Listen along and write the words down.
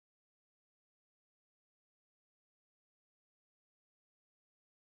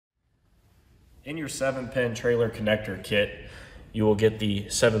In your 7-pin trailer connector kit, you will get the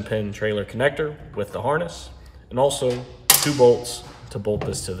 7-pin trailer connector with the harness and also 2 bolts to bolt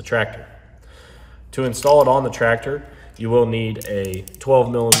this to the tractor. To install it on the tractor, you will need a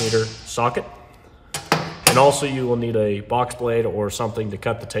 12mm socket, and also you will need a box blade or something to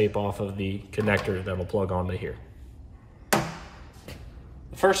cut the tape off of the connector that will plug onto here. The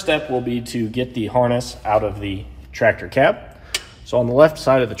first step will be to get the harness out of the tractor cab. So on the left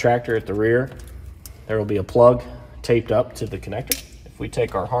side of the tractor at the rear, there will be a plug taped up to the connector. If we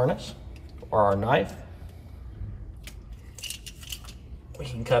take our harness or our knife, we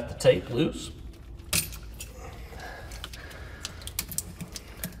can cut the tape loose.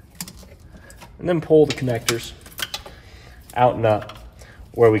 And then pull the connectors out and up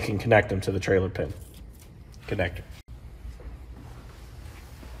where we can connect them to the trailer pin connector.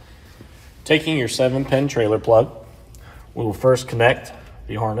 Taking your 7-pin trailer plug, we will first connect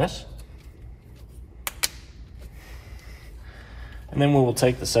the harness. And then we will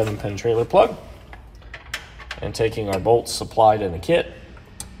take the 7-pin trailer plug and taking our bolts supplied in the kit,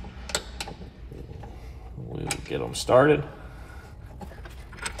 we will get them started.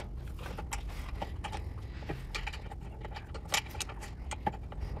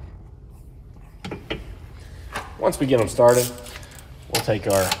 Once we get them started, we'll take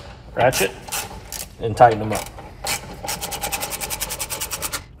our ratchet and tighten them up.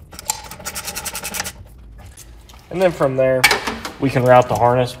 And then from there, we can route the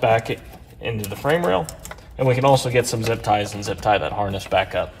harness back into the frame rail, and we can also get some zip ties and zip tie that harness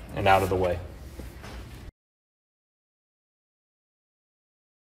back up and out of the way.